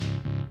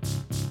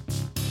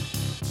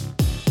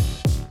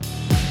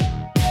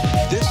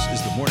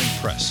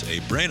Press, a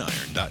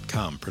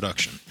BrainIron.com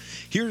production.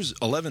 Here's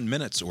 11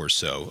 minutes or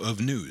so of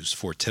news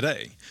for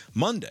today,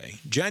 Monday,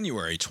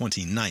 January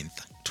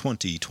 29th,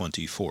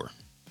 2024.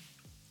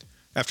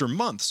 After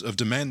months of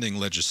demanding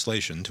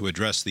legislation to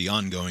address the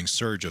ongoing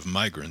surge of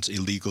migrants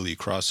illegally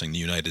crossing the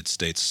United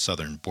States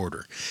southern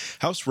border,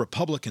 House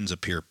Republicans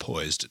appear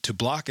poised to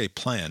block a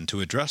plan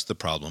to address the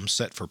problem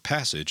set for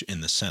passage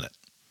in the Senate.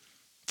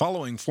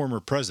 Following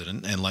former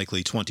President and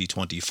likely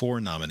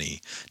 2024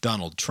 nominee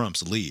Donald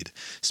Trump's lead,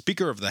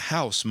 Speaker of the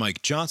House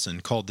Mike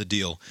Johnson called the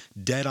deal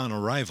dead on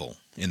arrival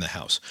in the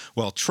House,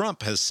 while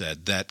Trump has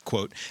said that,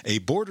 quote, a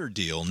border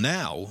deal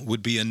now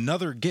would be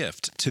another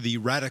gift to the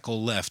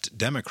radical left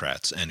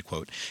Democrats, end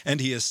quote, and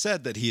he has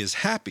said that he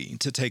is happy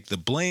to take the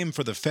blame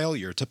for the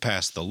failure to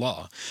pass the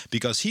law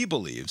because he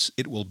believes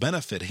it will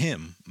benefit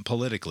him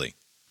politically.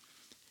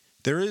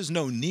 There is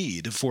no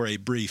need for a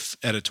brief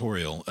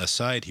editorial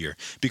aside here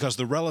because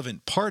the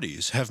relevant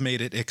parties have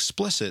made it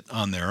explicit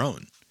on their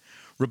own.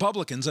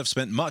 Republicans have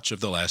spent much of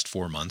the last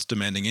 4 months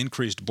demanding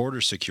increased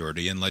border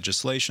security and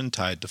legislation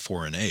tied to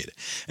foreign aid,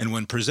 and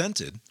when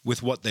presented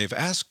with what they've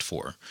asked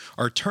for,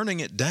 are turning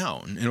it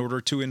down in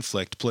order to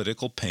inflict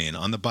political pain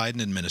on the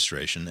Biden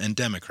administration and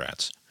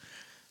Democrats.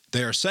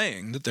 They are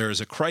saying that there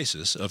is a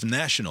crisis of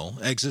national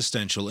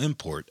existential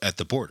import at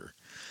the border,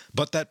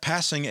 but that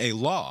passing a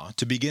law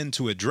to begin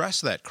to address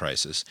that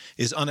crisis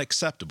is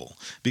unacceptable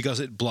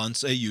because it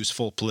blunts a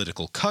useful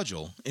political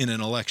cudgel in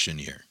an election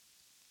year.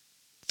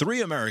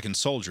 3 American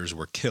soldiers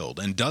were killed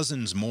and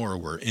dozens more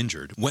were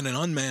injured when an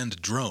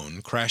unmanned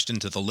drone crashed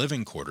into the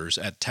living quarters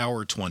at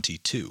Tower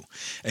 22,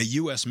 a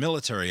U.S.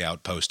 military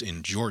outpost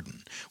in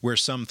Jordan, where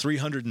some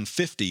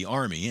 350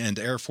 Army and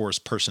Air Force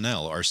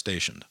personnel are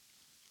stationed.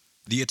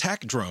 The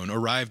attack drone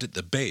arrived at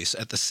the base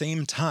at the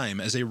same time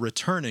as a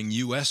returning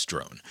U.S.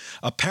 drone,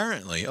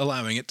 apparently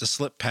allowing it to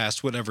slip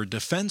past whatever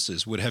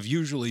defenses would have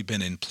usually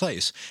been in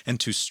place and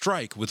to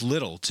strike with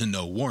little to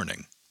no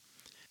warning.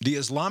 The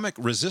Islamic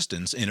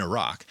Resistance in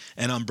Iraq,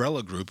 an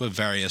umbrella group of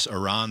various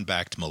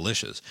Iran-backed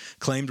militias,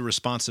 claimed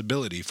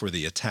responsibility for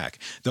the attack,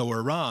 though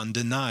Iran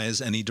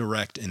denies any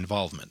direct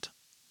involvement.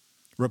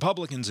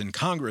 Republicans in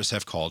Congress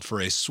have called for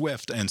a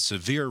swift and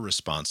severe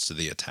response to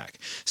the attack,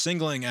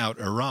 singling out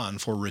Iran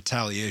for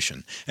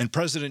retaliation, and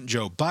President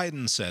Joe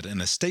Biden said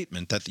in a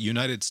statement that the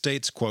United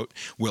States, quote,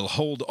 will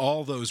hold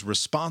all those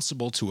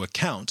responsible to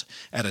account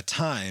at a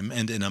time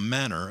and in a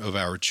manner of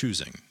our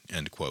choosing,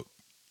 end quote.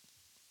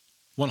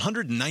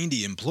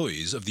 190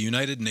 employees of the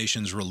United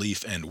Nations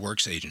Relief and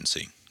Works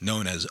Agency,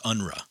 known as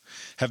UNRWA,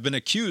 have been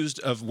accused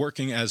of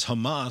working as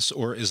Hamas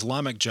or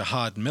Islamic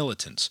Jihad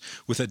militants,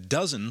 with a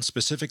dozen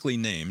specifically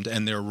named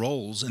and their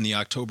roles in the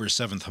October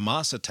 7th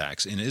Hamas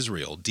attacks in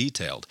Israel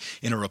detailed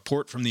in a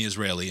report from the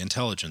Israeli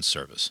intelligence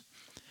service.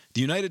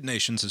 The United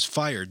Nations has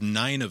fired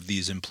 9 of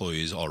these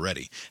employees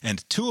already,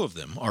 and 2 of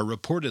them are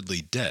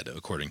reportedly dead,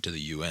 according to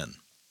the UN.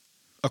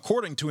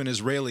 According to an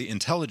Israeli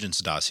intelligence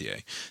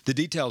dossier, the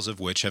details of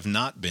which have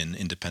not been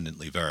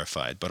independently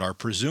verified but are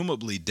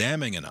presumably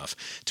damning enough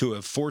to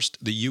have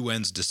forced the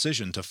UN's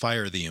decision to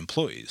fire the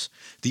employees,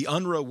 the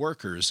UNRWA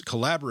workers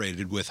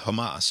collaborated with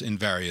Hamas in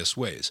various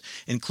ways,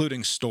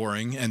 including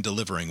storing and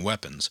delivering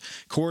weapons,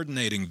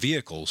 coordinating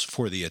vehicles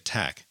for the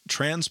attack,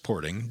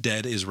 transporting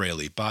dead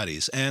Israeli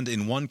bodies, and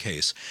in one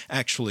case,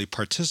 actually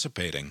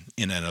participating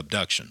in an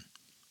abduction.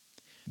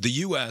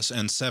 The U.S.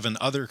 and 7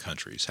 other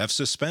countries have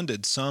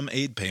suspended some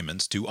aid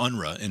payments to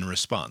UNRWA in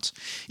response,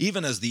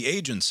 even as the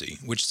agency,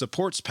 which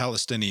supports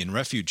Palestinian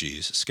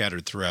refugees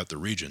scattered throughout the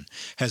region,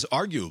 has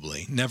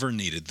arguably never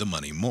needed the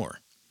money more.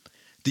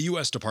 The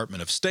U.S.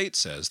 Department of State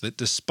says that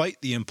despite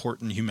the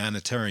important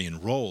humanitarian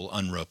role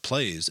UNRWA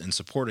plays in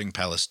supporting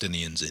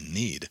Palestinians in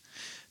need,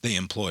 they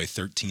employ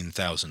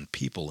 13,000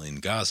 people in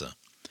Gaza.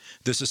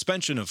 The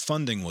suspension of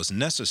funding was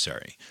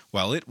necessary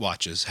while it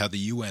watches how the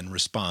UN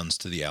responds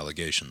to the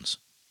allegations.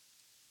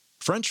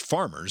 French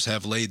farmers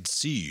have laid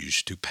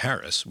siege to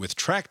Paris with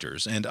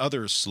tractors and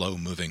other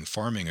slow-moving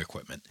farming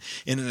equipment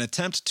in an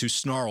attempt to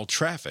snarl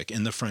traffic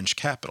in the French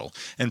capital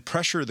and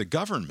pressure the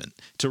government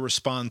to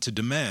respond to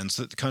demands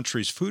that the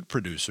country's food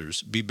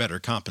producers be better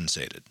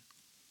compensated.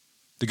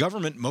 The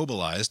government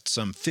mobilized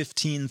some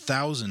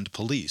 15,000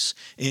 police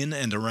in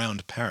and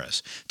around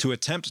Paris to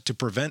attempt to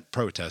prevent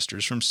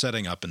protesters from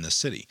setting up in the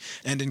city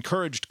and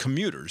encouraged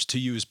commuters to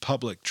use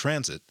public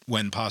transit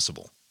when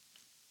possible.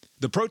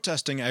 The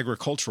protesting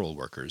agricultural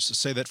workers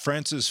say that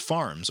France's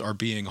farms are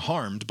being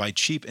harmed by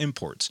cheap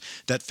imports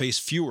that face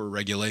fewer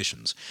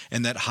regulations,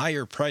 and that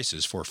higher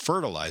prices for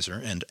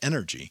fertilizer and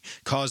energy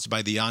caused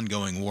by the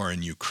ongoing war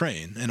in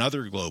Ukraine and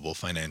other global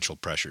financial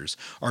pressures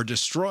are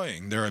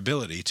destroying their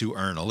ability to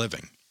earn a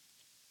living.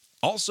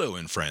 Also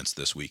in France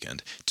this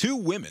weekend, 2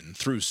 women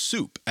threw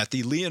soup at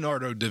the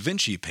Leonardo da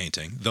Vinci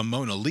painting The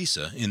Mona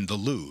Lisa in the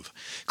Louvre,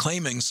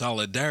 claiming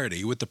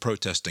solidarity with the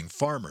protesting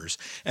farmers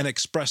and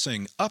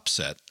expressing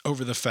upset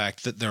over the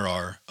fact that there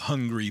are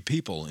hungry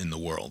people in the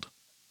world.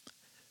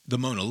 The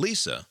Mona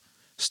Lisa,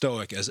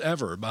 stoic as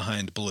ever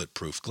behind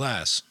bulletproof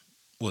glass,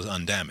 was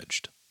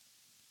undamaged.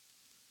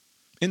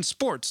 In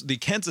sports, the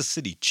Kansas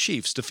City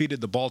Chiefs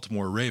defeated the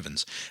Baltimore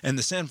Ravens, and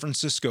the San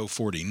Francisco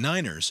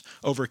 49ers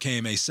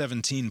overcame a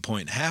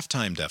 17-point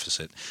halftime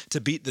deficit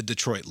to beat the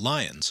Detroit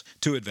Lions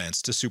to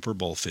advance to Super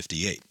Bowl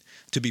 58,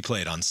 to be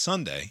played on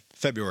Sunday,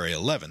 February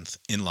 11th,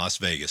 in Las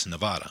Vegas,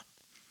 Nevada.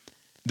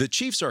 The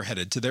Chiefs are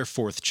headed to their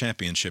fourth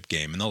championship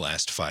game in the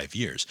last 5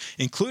 years,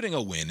 including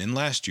a win in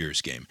last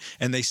year's game,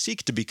 and they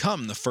seek to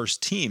become the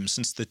first team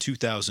since the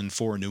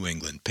 2004 New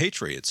England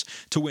Patriots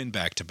to win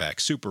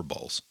back-to-back Super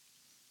Bowls.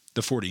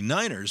 The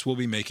 49ers will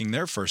be making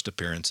their first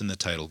appearance in the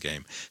title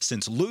game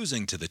since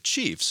losing to the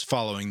Chiefs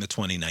following the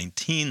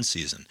 2019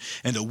 season,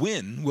 and a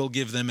win will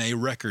give them a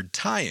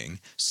record-tying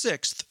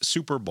sixth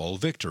Super Bowl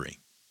victory.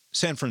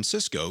 San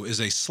Francisco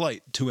is a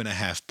slight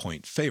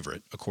 2.5-point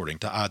favorite, according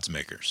to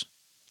oddsmakers.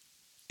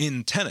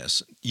 In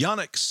tennis,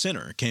 Jannik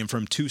Sinner came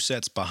from 2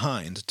 sets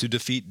behind to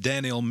defeat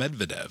Daniil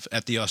Medvedev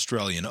at the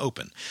Australian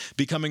Open,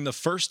 becoming the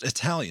first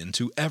Italian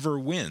to ever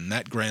win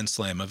that Grand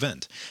Slam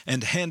event,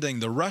 and handing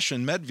the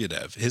Russian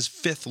Medvedev his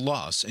 5th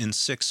loss in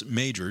 6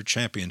 major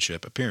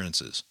championship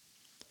appearances.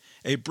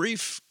 A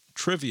brief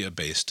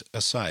trivia-based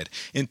aside,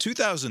 in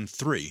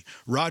 2003,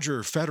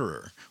 Roger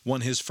Federer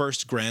won his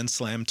first Grand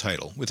Slam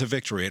title with a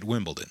victory at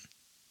Wimbledon.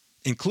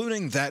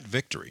 Including that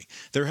victory,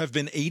 there have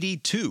been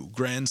 82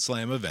 Grand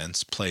Slam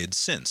events played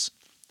since.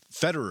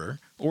 Federer,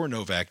 or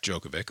Novak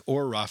Djokovic,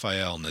 or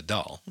Rafael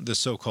Nadal, the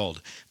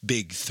so-called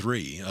Big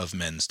Three of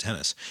men's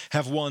tennis,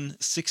 have won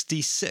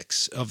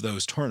 66 of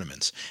those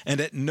tournaments, and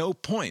at no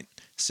point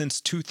since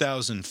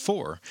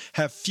 2004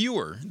 have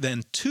fewer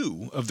than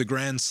 2 of the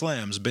Grand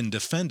Slams been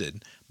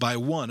defended by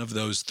one of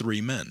those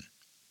 3 men.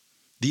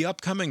 The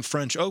upcoming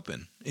French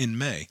Open in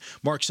May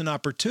marks an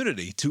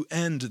opportunity to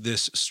end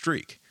this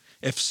streak.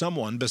 If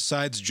someone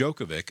besides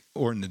Djokovic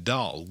or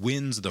Nadal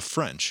wins the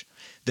French,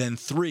 then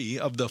 3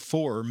 of the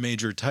 4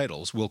 major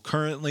titles will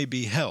currently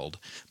be held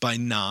by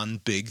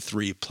non-Big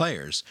Three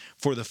players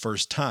for the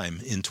first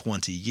time in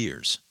 20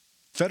 years.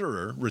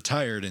 Federer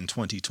retired in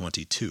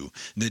 2022.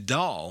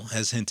 Nadal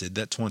has hinted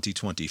that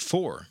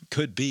 2024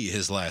 could be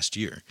his last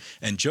year,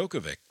 and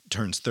Djokovic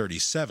turns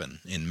 37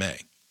 in May.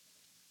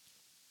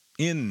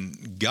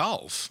 In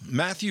golf,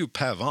 Matthew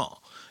Pavon,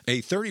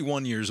 a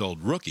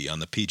 31-year-old rookie on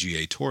the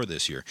PGA Tour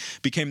this year,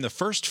 became the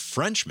first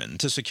Frenchman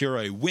to secure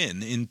a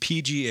win in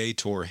PGA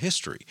Tour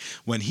history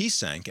when he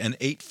sank an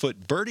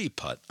 8-foot birdie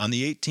putt on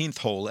the 18th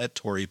hole at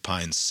Torrey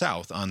Pines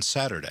South on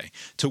Saturday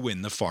to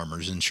win the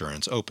Farmers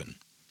Insurance Open.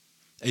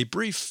 A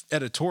brief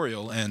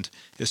editorial and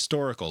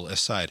historical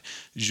aside,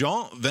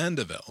 Jean Van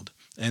de Velde,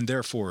 and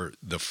therefore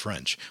the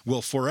French,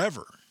 will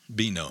forever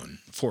be known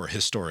for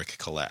historic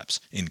collapse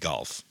in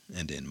golf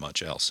and in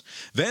much else.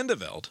 Van de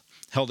Velde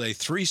held a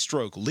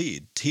 3-stroke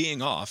lead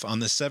teeing off on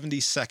the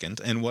 72nd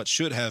and what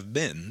should have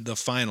been the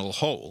final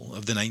hole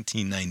of the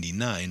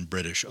 1999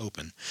 British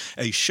Open,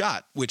 a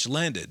shot which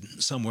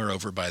landed somewhere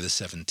over by the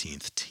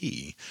 17th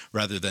tee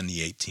rather than the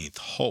 18th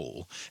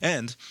hole,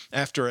 and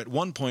after at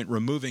one point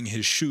removing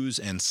his shoes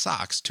and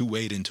socks to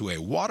wade into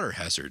a water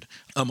hazard,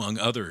 among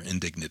other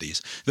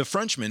indignities, the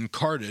Frenchman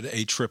carded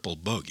a triple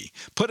bogey,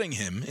 putting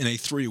him in a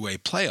 3-way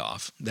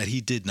playoff that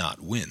he did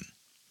not win.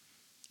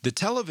 The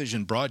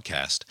television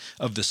broadcast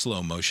of the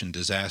slow-motion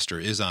disaster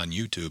is on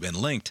YouTube and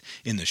linked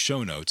in the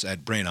show notes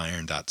at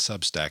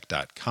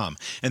brainiron.substack.com,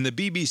 and the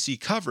BBC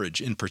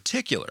coverage in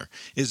particular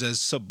is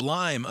as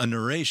sublime a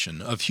narration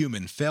of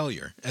human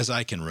failure as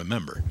I can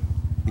remember.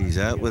 He's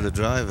out with the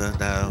driver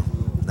now.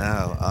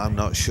 Now, I'm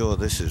not sure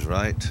this is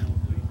right.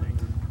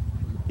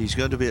 He's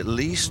going to be at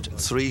least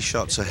 3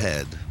 shots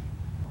ahead.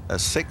 A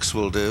 6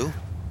 will do.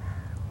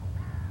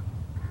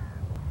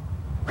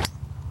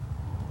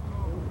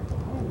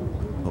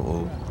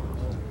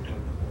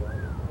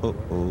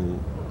 Uh-oh.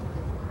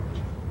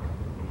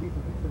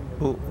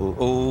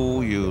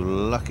 Oh, you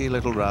lucky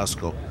little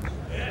rascal.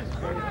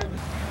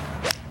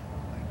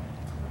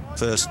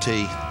 First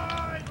tee.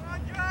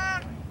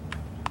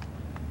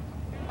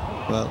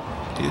 Well,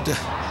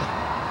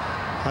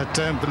 I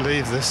don't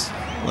believe this.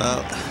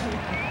 Well,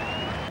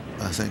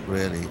 I think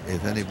really,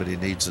 if anybody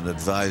needs an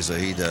advisor,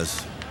 he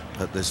does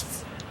at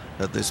this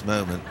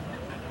moment.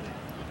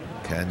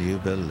 Can you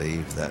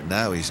believe that?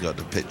 Now he's got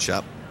to pitch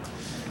up.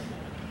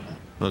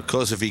 Well, of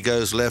course, if he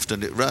goes left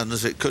and it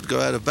runs, it could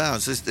go out of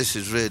bounds. This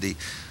is really...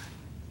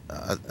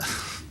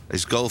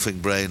 his golfing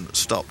brain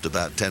stopped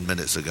about 10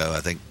 minutes ago,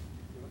 I think.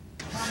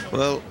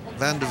 Well,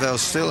 Van de Velde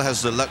still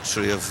has the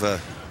luxury of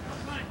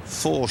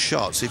 4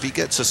 shots. If he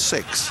gets a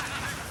 6,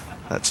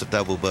 that's a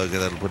double bogey.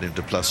 That'll put him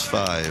to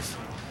 +5.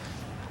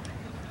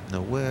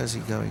 Now, where is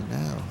he going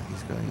now?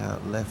 He's going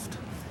out left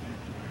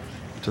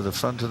to the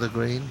front of the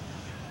green.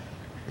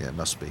 Yeah, it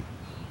must be.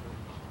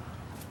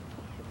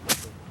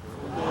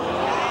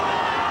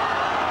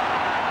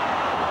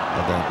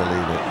 I don't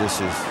believe it.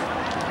 This is...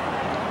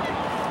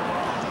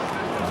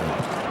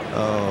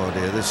 Oh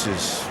dear, this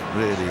is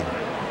really...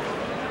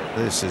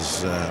 This is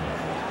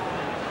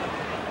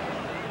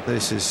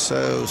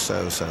so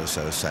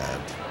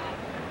sad.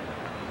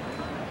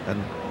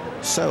 And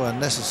so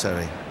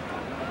unnecessary.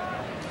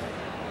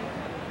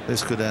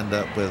 This could end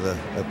up with a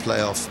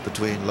playoff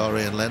between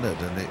Laurie and Leonard,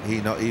 and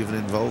he not even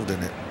involved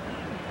in it.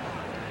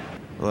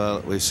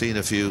 Well, we've seen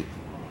a few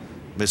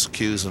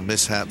miscues and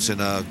mishaps in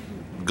our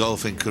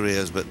golfing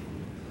careers, but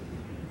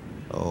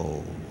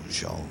oh,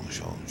 Jean.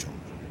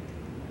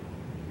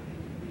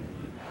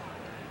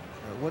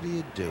 What are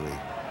you doing?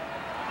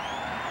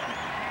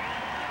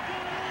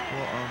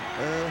 What on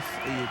earth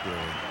are you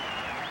doing?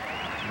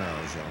 No,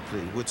 Jean,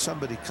 please, would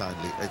somebody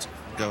kindly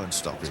go and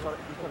stop him?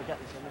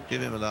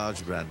 Give him a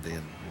large brandy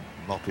and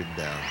mop him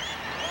down.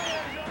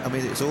 I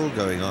mean, it's all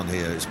going on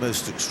here. It's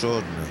most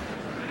extraordinary.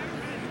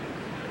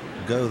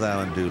 Go thou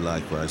and do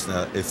likewise.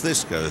 Now, if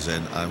this goes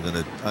in, I'm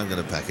gonna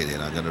pack it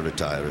in. I'm gonna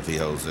retire if he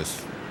holds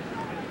this.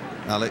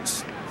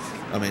 Alex,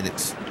 I mean,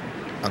 it's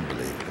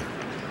unbelievable.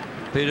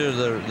 Peter,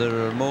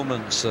 there are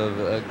moments of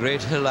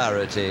great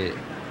hilarity,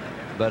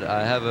 but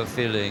I have a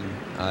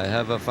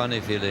funny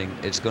feeling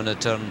it's going to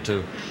turn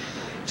to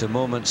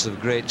moments of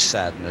great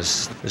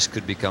sadness. This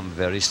could become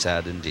very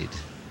sad indeed.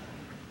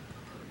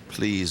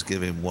 Please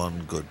give him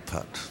one good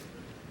putt.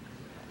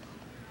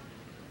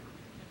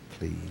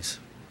 Please.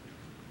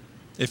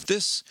 If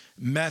this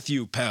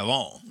Matthew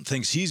Pavon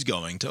thinks he's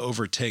going to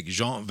overtake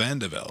Jean Van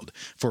de Velde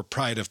for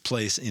pride of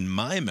place in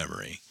my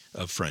memory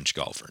of French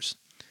golfers,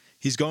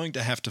 he's going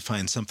to have to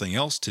find something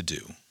else to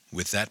do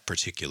with that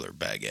particular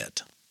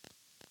baguette.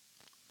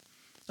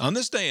 On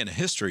this day in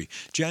history,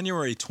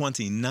 January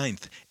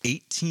 29th,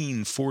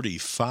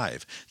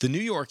 1845, the New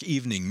York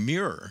Evening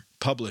Mirror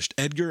published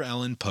Edgar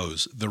Allan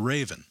Poe's The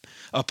Raven,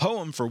 a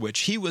poem for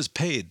which he was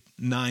paid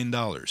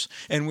 $9,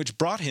 and which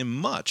brought him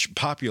much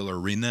popular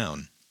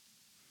renown.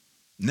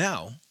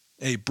 Now,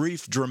 a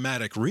brief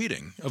dramatic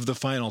reading of the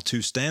final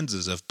two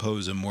stanzas of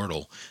Poe's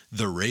immortal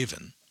The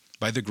Raven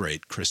by the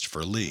great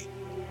Christopher Lee.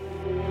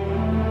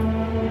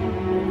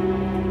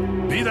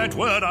 Be that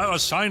word our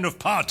sign of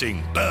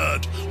parting,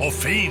 bird or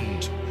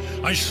fiend.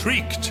 I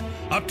shrieked,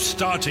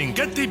 upstarting,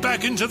 get thee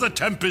back into the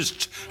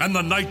tempest and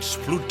the night's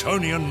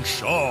Plutonian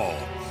shore.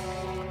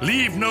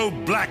 Leave no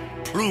black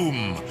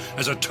plume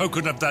as a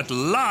token of that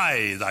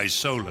lie thy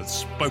soul hath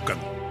spoken.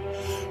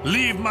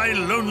 Leave my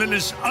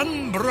loneliness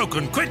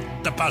unbroken, quit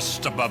the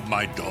bust above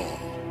my door.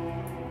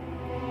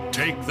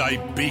 Take thy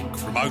beak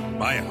from out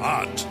my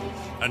heart,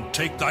 and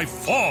take thy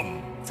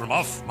form from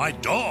off my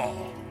door.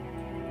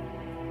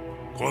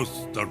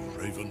 Quoth the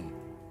Raven,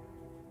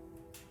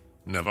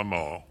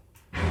 nevermore.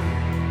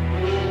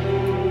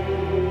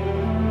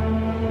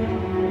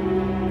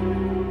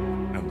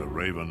 And the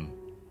Raven,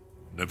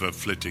 never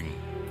flitting,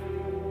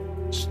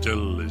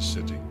 still is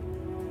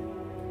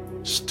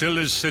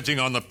sitting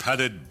on the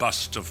padded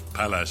bust of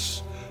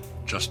Pallas,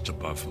 just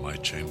above my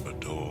chamber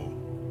door.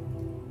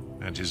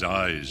 And his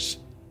eyes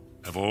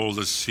have all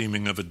the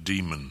seeming of a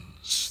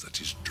demon's that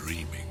is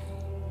dreaming,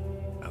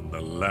 and the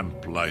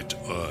lamplight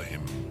o'er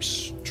him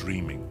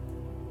streaming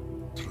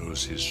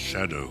throws his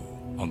shadow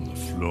on the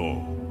floor.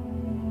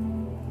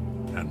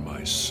 And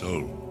my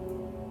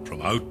soul,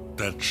 from out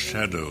that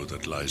shadow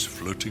that lies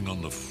floating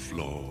on the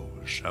floor,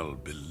 shall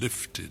be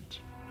lifted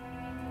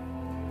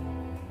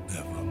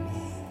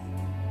nevermore.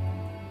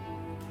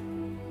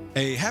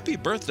 A happy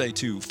birthday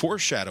to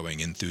foreshadowing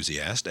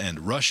enthusiast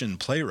and Russian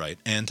playwright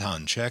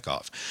Anton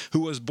Chekhov, who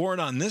was born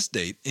on this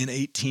date in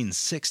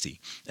 1860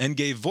 and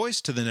gave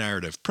voice to the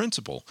narrative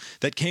principle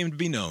that came to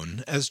be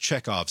known as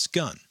Chekhov's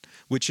gun,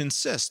 which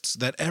insists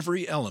that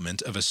every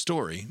element of a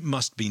story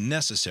must be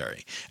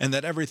necessary and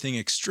that everything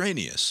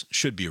extraneous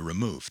should be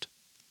removed.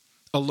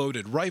 A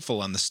loaded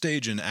rifle on the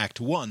stage in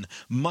Act 1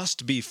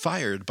 must be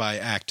fired by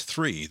Act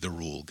 3, the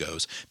rule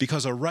goes,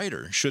 because a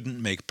writer shouldn't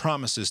make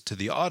promises to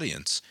the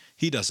audience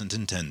he doesn't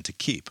intend to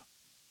keep.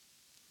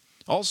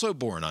 Also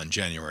born on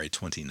January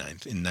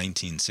 29th in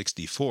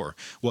 1964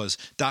 was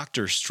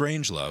Dr.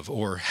 Strangelove,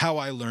 or How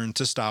I Learned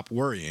to Stop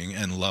Worrying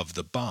and Love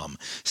the Bomb,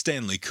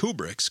 Stanley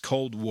Kubrick's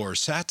Cold War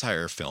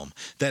satire film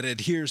that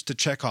adheres to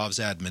Chekhov's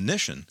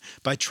admonition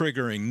by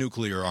triggering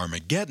nuclear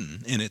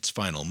Armageddon in its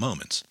final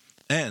moments.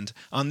 And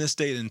on this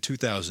date in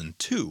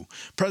 2002,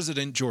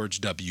 President George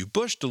W.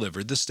 Bush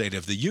delivered the State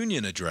of the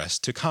Union address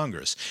to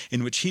Congress,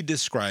 in which he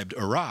described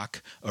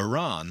Iraq,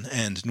 Iran,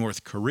 and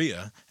North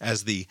Korea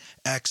as the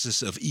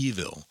axis of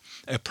evil,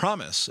 a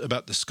promise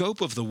about the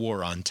scope of the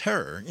war on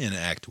terror in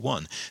Act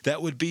 1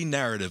 that would be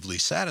narratively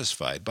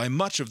satisfied by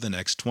much of the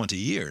next 20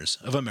 years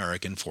of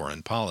American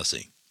foreign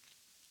policy.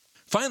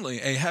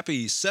 Finally, a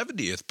happy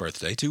 70th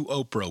birthday to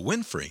Oprah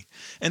Winfrey,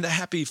 and a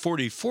happy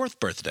 44th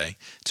birthday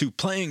to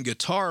playing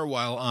guitar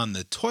while on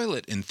the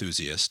toilet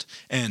enthusiast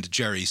and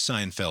Jerry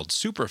Seinfeld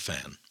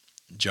superfan,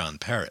 John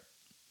Parrott.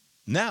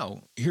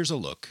 Now, here's a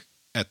look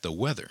at the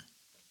weather.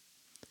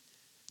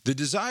 The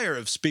desire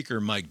of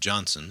Speaker Mike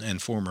Johnson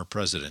and former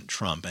President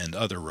Trump and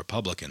other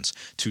Republicans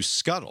to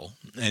scuttle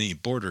any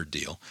border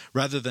deal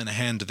rather than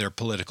hand their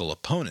political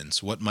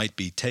opponents what might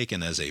be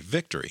taken as a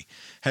victory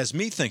has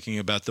me thinking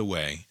about the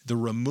way the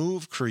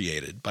remove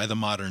created by the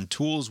modern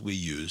tools we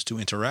use to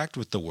interact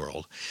with the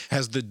world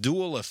has the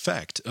dual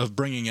effect of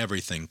bringing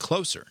everything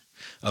closer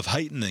of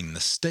heightening the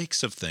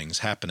stakes of things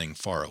happening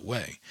far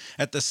away,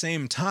 at the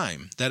same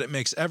time that it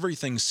makes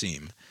everything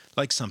seem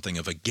like something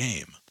of a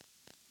game.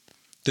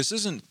 This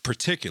isn't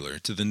particular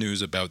to the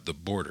news about the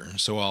border,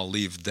 so I'll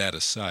leave that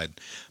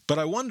aside, but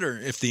I wonder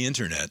if the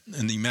internet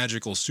and the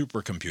magical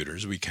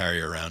supercomputers we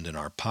carry around in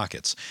our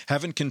pockets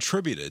haven't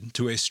contributed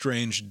to a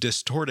strange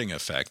distorting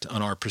effect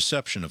on our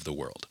perception of the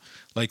world,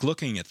 like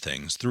looking at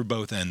things through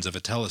both ends of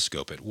a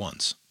telescope at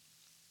once.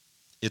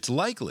 It's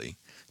likely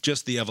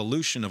just the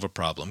evolution of a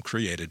problem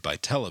created by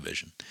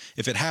television.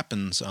 If it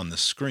happens on the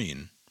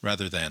screen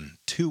rather than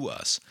to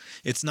us,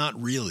 it's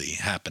not really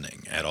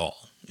happening at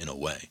all, in a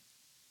way.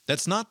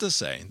 That's not to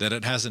say that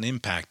it hasn't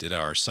impacted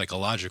our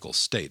psychological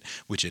state,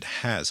 which it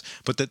has,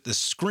 but that the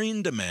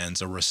screen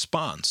demands a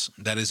response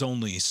that is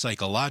only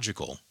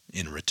psychological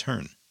in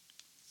return.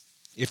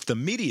 If the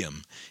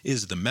medium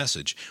is the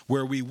message,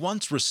 where we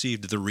once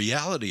received the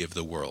reality of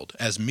the world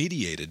as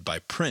mediated by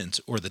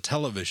print or the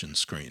television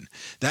screen,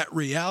 that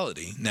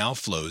reality now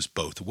flows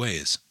both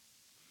ways.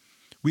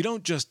 We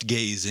don't just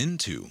gaze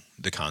into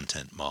the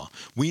content maw,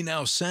 we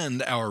now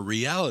send our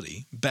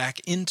reality back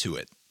into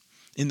it,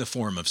 in the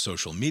form of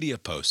social media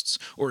posts,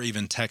 or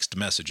even text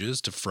messages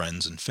to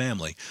friends and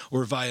family,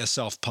 or via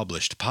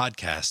self-published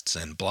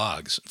podcasts and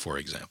blogs, for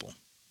example.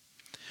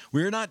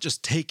 We're not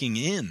just taking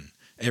in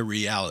a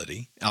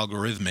reality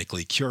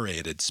algorithmically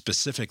curated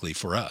specifically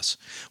for us.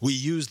 We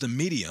use the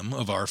medium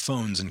of our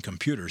phones and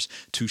computers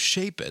to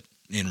shape it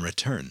in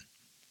return.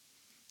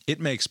 It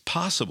makes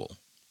possible,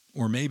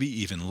 or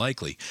maybe even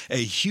likely,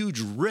 a huge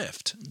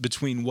rift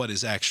between what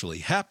is actually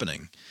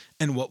happening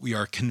and what we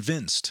are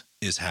convinced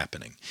is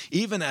happening,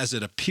 even as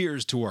it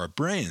appears to our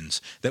brains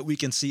that we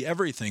can see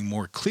everything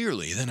more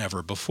clearly than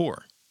ever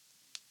before.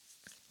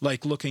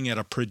 Like looking at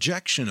a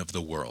projection of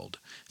the world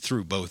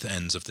through both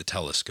ends of the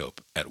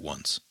telescope at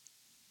once.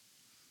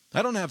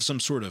 I don't have some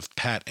sort of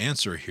pat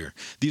answer here.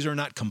 These are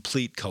not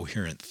complete,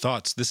 coherent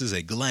thoughts. This is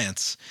a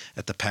glance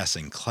at the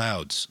passing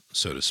clouds,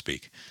 so to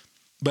speak.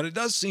 But it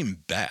does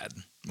seem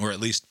bad, or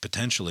at least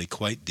potentially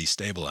quite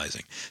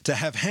destabilizing, to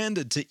have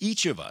handed to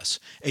each of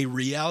us a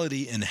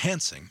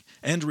reality-enhancing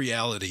and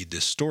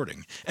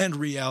reality-distorting and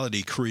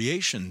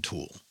reality-creation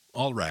tool,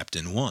 all wrapped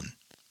in one.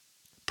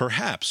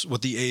 Perhaps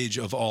what the age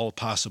of all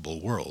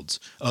possible worlds,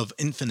 of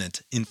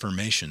infinite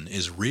information,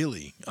 is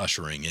really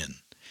ushering in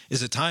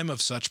is a time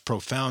of such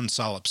profound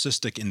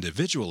solipsistic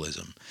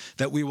individualism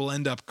that we will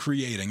end up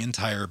creating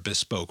entire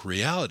bespoke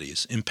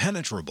realities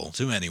impenetrable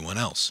to anyone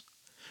else.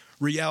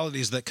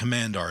 Realities that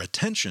command our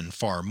attention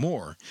far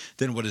more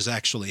than what is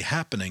actually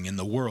happening in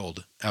the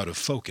world out of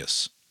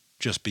focus,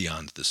 just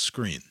beyond the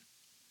screen.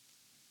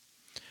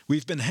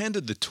 We've been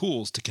handed the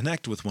tools to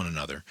connect with one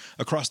another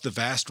across the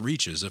vast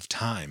reaches of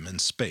time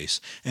and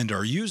space, and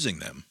are using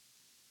them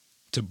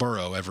to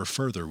burrow ever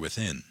further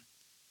within.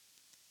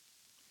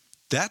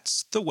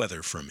 That's the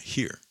weather from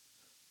here.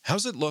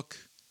 How's it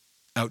look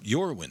out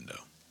your window?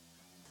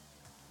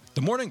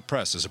 The Morning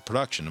Press is a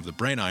production of the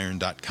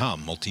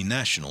BrainIron.com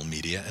multinational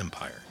media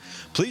empire.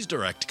 Please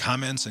direct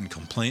comments and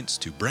complaints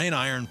to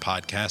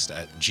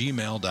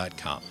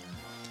brainironpodcast@gmail.com.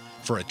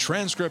 For a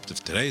transcript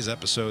of today's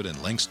episode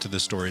and links to the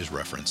stories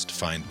referenced,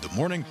 find The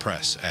Morning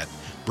Press at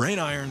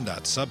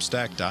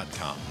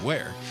brainiron.substack.com,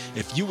 where,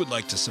 if you would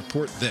like to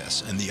support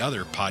this and the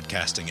other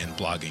podcasting and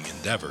blogging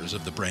endeavors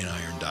of the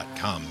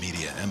BrainIron.com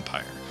media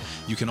empire,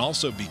 you can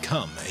also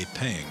become a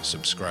paying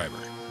subscriber.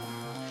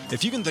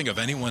 If you can think of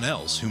anyone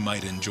else who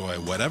might enjoy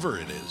whatever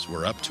it is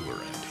we're up to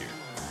around here,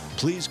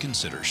 please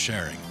consider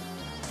sharing.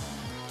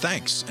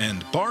 Thanks,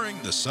 and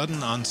barring the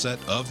sudden onset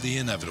of the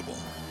inevitable,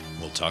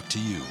 we'll talk to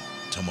you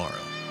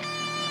tomorrow.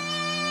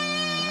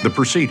 The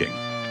proceeding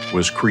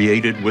was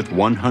created with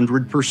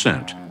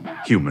 100%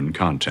 human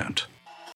content.